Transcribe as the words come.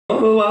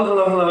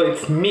Hello,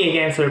 it's me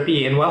again, Sir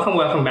P, and welcome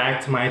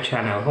back to my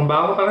channel. Kung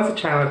bago ka pa lang sa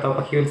channel to,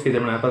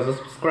 paki-consider mo na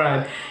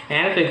subscribe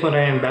and click mo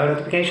rin yung bell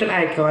notification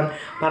icon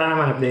para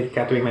naman update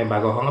ka tuwing may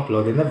bago akong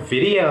upload na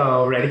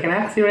video. Ready ka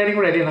na? Kasi ready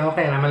na ako,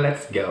 kaya naman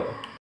let's go.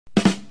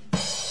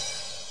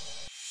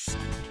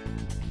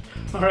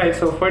 Alright,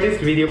 so for this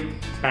video,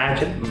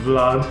 pageant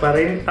vlog pa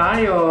rin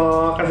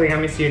tayo kasi nga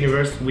Miss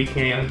Universe week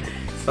ngayon.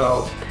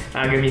 So,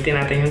 gamitin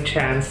natin yung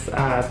chance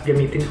at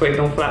gamitin ko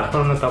itong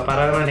platform na to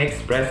para naman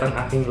express ang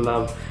aking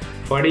love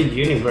for the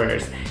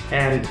universe.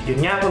 And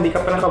yun nga, kung di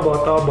ka pa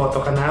nakaboto, boto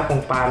ka na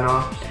kung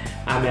paano.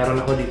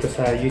 Meron ako dito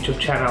sa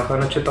YouTube channel ko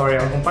na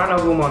tutorial kung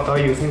paano bumoto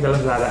using the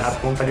Lazada at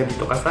kung taga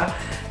dito ka sa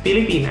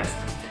Pilipinas.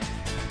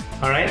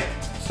 Alright?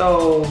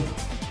 So,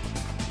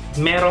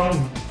 merong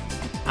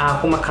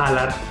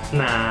kumakalat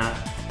na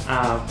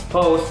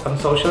post on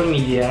social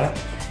media,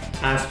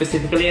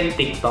 specifically in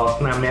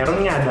TikTok, na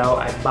meron nga daw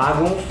ay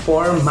bagong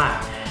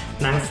format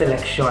ng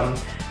selection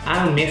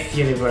ang Miss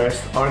Universe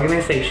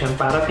organization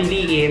para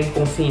piliin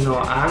kung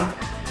sino ang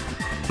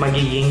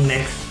magiging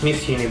next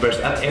Miss Universe.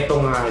 At eto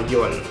nga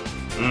yun.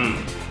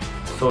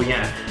 So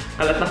yan.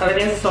 Kalat na kalat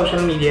yan sa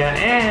social media,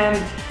 and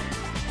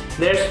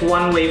there's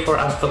one way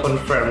for us to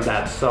confirm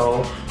that.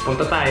 So,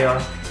 punta tayo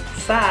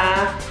sa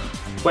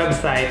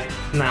website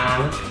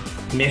ng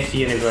Miss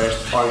Universe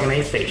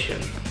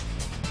organization.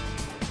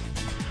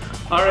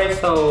 Alright,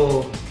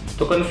 so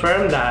to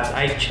confirm that,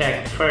 I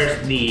checked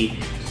first the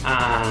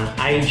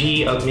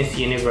IG of Miss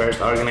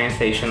Universe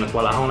organization at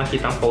wala akong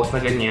nakitang post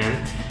na ganyan.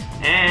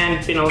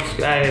 And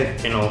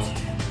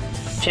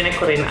chinek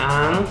ko rin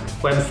ang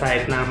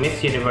website ng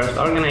Miss Universe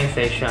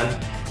organization,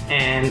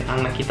 and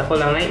ang nakita ko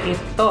lang ay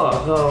ito.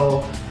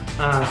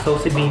 So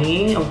si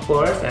Bini, of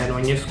course, and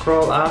when you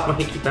scroll up,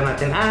 makikita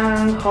natin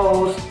ang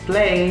host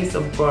place,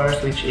 of course,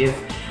 which is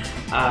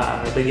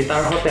the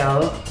Guitar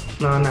Hotel,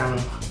 no, ng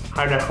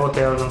Hard Rock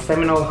Hotel, ng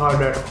Seminole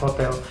Hard Rock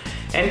Hotel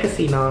and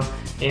Casino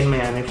in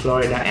Miami,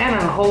 Florida. And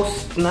ang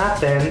host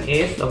natin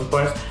is, of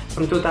course,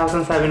 from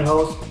 2007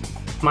 host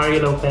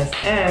Mario Lopez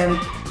and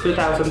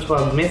 2012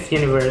 Miss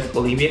Universe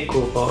Olivia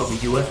Cupo of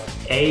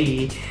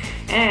USA.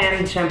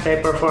 And syempre,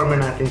 performer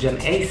natin dyan,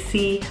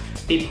 AC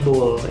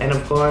Pitbull. And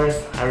of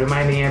course,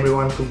 reminding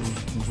everyone to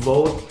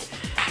vote,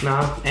 no?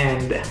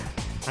 And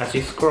as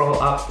you scroll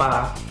up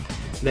pa,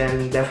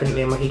 then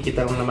definitely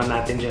makikita lang naman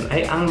natin dyan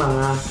ay ang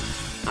mga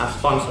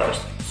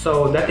sponsors.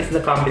 So that is the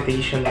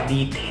competition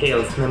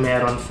details na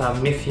meron sa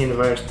Miss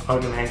Universe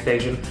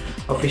organization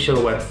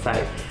official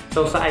website.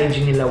 So sa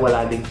IG nila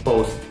wala ding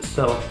post.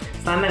 So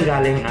saan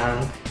nanggaling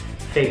ang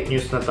fake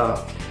news na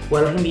to?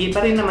 Well, hindi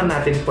pa rin naman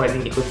natin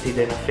pwedeng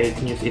i-consider na fake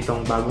news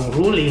itong bagong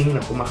ruling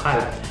na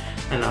kumakalat.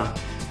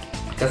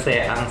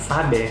 Kasi ang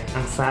sabi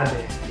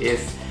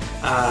is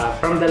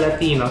from the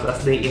Latinos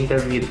as they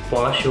interviewed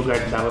Paula Sugar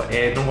daw,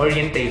 nung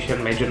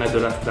orientation medyo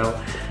nadulas daw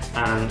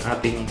ang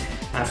ating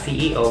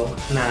CEO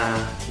na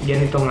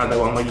ganito nga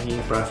daw ang magiging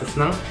process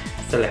ng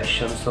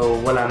selection. So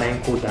wala na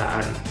yung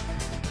kudaan.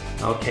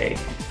 Okay.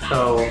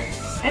 So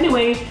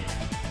anyway,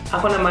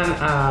 ako naman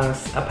as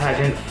a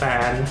pageant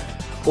fan,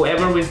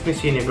 whoever wins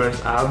Miss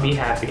Universe, I'll be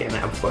happy, and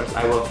of course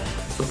I will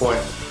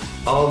support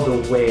all the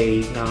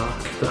way, no,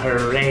 to her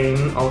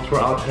reign, all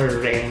throughout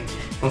her reign,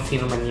 kung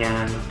sino man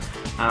yan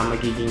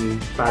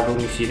magiging bagong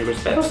Miss Universe.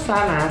 Pero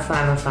sana,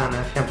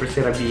 syempre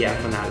si Rabia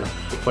ang manalo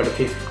for the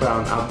 5th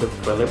crown of the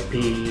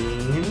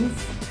Philippines.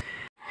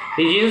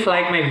 Did you just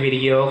like my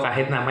video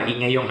kahit na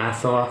maingay yung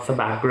aso sa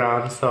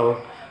background?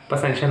 So,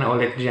 pasensya na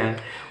ulit dyan.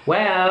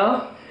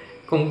 Well,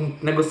 kung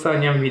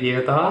nagustuhan niyo ang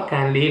video to,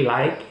 kindly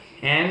like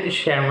and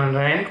share mo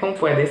rin kung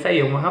pwede sa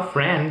iyong mga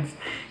friends.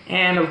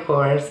 And of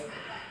course,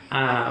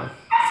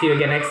 see you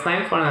again next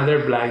time for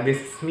another vlog.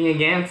 This is me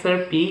again,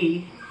 Sir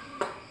P.